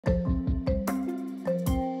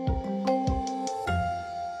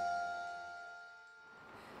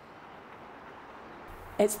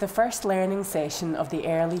It's the first learning session of the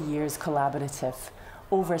Early Years Collaborative.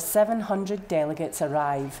 Over 700 delegates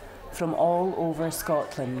arrive from all over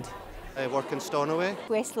Scotland. I work in Stornoway.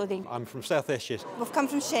 West Lothian. I'm from South Essex. We've come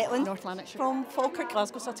from Shetland. North Lanarkshire. From Falkirk.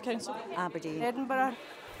 Glasgow City Council. Aberdeen. Edinburgh.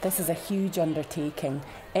 This is a huge undertaking.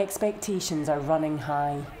 Expectations are running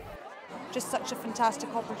high. Just such a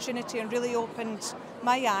fantastic opportunity and really opened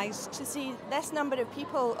my eyes. To see this number of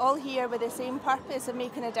people all here with the same purpose of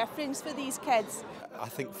making a difference for these kids. I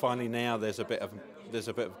think finally now there's a bit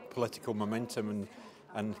of political momentum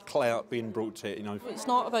and clout being brought to it. You know, it's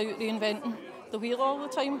not about reinventing the wheel all the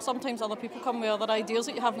time. Sometimes other people come with other ideas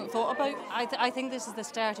that you haven't thought about. I think this is the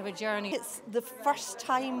start of a journey. It's the first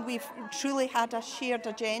time we've truly had a shared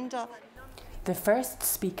agenda. The first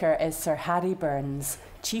speaker is Sir Harry Burns,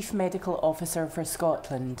 Chief Medical Officer for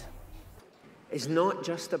Scotland. It's not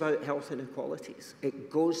just about health inequalities. It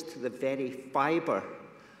goes to the very fibre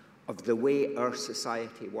of the way our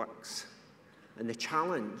society works. And the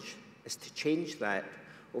challenge is to change that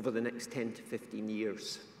over the next 10 to 15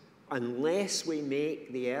 years. Unless we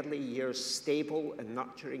make the early years stable and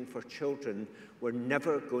nurturing for children, we're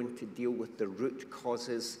never going to deal with the root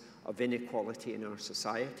causes of inequality in our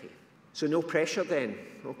society. So no pressure then,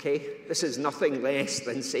 okay? This is nothing less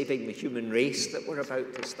than saving the human race that we're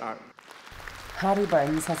about to start. Harry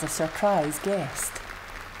Burns has a surprise guest.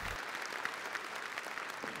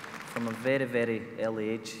 From a very, very early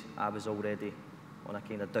age, I was already on a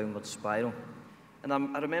kind of downward spiral. And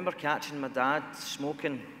I remember catching my dad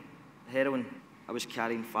smoking heroin. I was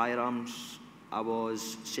carrying firearms. I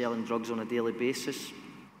was selling drugs on a daily basis.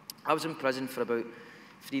 I was in prison for about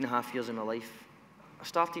 3.5 years of my life. I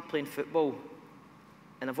started playing football,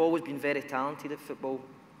 and I've always been very talented at football.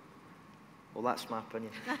 Well, that's my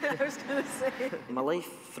opinion. I was going to say. My life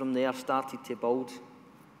from there started to build.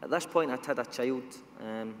 At this point, I'd had a child,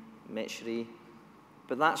 met Sheree,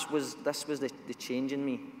 but this was the change in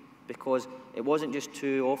me, because it wasn't just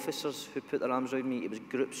two officers who put their arms around me, it was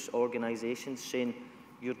groups, organisations saying,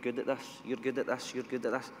 you're good at this, you're good at this, you're good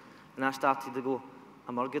at this. And I started to go,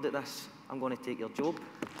 I'm more good at this, I'm going to take your job.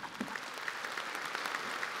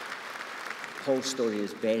 Paul's story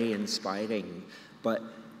is very inspiring, but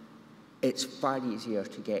it's far easier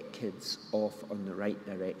to get kids off on the right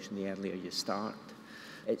direction the earlier you start.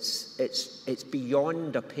 It's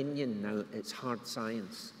beyond opinion now, it's hard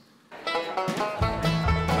science.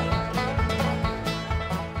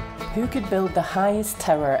 Who could build the highest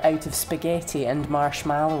tower out of spaghetti and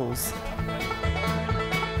marshmallows?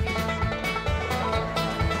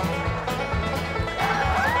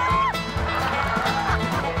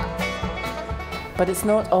 But it's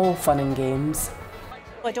not all fun and games.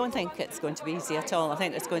 I don't think it's going to be easy at all. I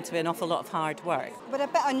think it's going to be an awful lot of hard work. We're a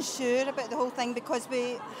bit unsure about the whole thing because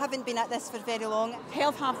we haven't been at this for very long.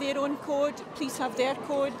 Health have their own code, police have their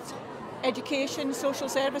code, education, social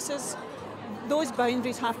services. Those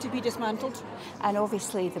boundaries have to be dismantled. And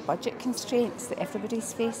obviously the budget constraints that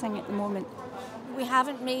everybody's facing at the moment. We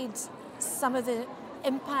haven't made some of the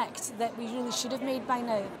impact that we really should have made by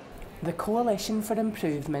now. The Coalition for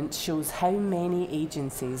Improvement shows how many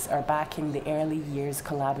agencies are backing the Early Years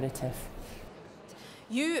Collaborative.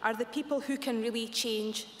 You are the people who can really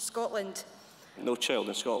change Scotland. No child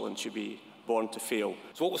in Scotland should be born to fail.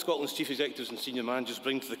 So what will Scotland's chief executives and senior managers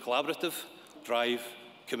bring to the collaborative? Drive,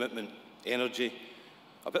 commitment, energy,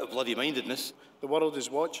 a bit of bloody-mindedness. The world is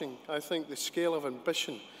watching. I think the scale of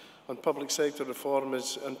ambition on public sector reform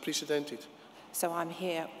is unprecedented. So I'm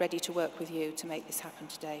here, ready to work with you to make this happen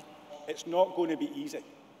today. It's not going to be easy,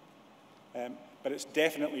 but it's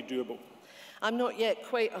definitely doable. I'm not yet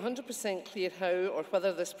quite 100% clear how or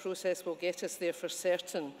whether this process will get us there for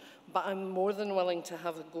certain, but I'm more than willing to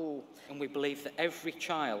have a go. And we believe that every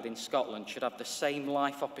child in Scotland should have the same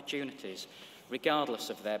life opportunities, regardless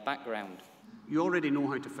of their background. You already know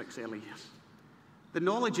how to fix early years. The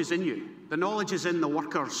knowledge is in you. The knowledge is in the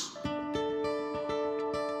workers.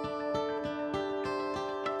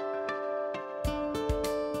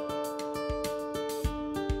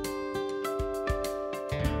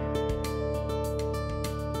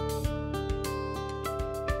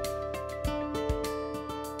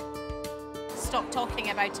 Stop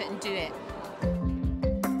talking about it and do it.